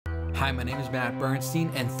Hi, my name is Matt Bernstein,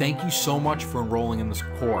 and thank you so much for enrolling in this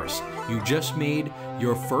course. You just made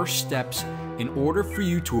your first steps in order for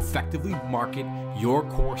you to effectively market your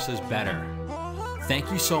courses better.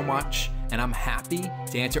 Thank you so much, and I'm happy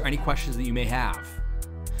to answer any questions that you may have.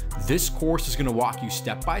 This course is going to walk you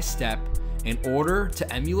step by step in order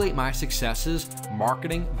to emulate my successes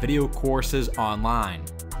marketing video courses online.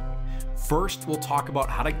 First, we'll talk about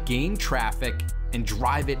how to gain traffic and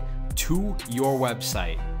drive it to your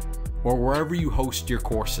website or wherever you host your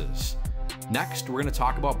courses. Next, we're going to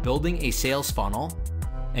talk about building a sales funnel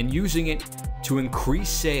and using it to increase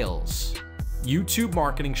sales. YouTube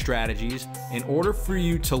marketing strategies in order for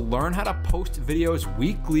you to learn how to post videos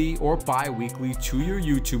weekly or bi-weekly to your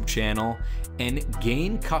YouTube channel and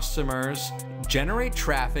gain customers, generate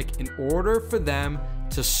traffic in order for them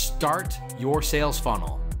to start your sales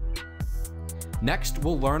funnel. Next,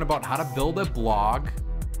 we'll learn about how to build a blog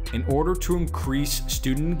in order to increase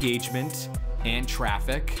student engagement and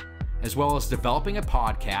traffic, as well as developing a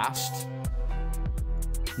podcast.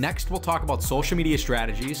 Next, we'll talk about social media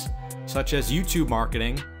strategies such as YouTube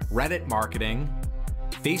marketing, Reddit marketing,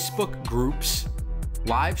 Facebook groups,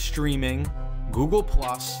 live streaming, Google+,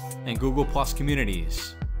 and Google+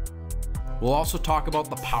 communities. We'll also talk about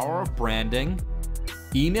the power of branding,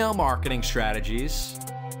 email marketing strategies,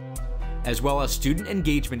 as well as student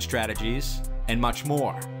engagement strategies, and much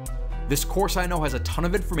more. This course I know has a ton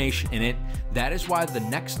of information in it. That is why the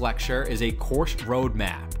next lecture is a course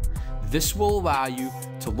roadmap. This will allow you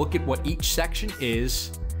to look at what each section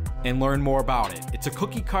is and learn more about it. It's a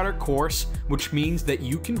cookie cutter course, which means that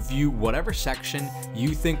you can view whatever section you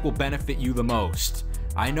think will benefit you the most.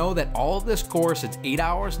 I know that all of this course, it's 8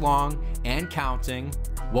 hours long and counting,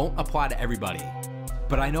 won't apply to everybody,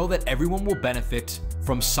 but I know that everyone will benefit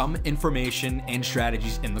from some information and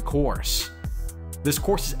strategies in the course. This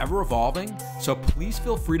course is ever evolving, so please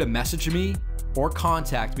feel free to message me or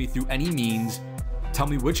contact me through any means. Tell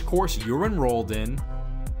me which course you're enrolled in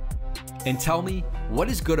and tell me what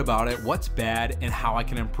is good about it, what's bad, and how I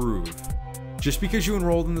can improve. Just because you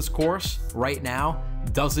enrolled in this course right now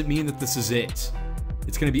doesn't mean that this is it.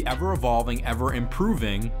 It's going to be ever evolving, ever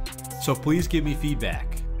improving, so please give me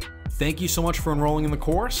feedback. Thank you so much for enrolling in the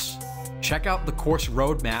course. Check out the course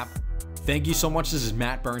roadmap. Thank you so much. This is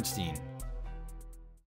Matt Bernstein.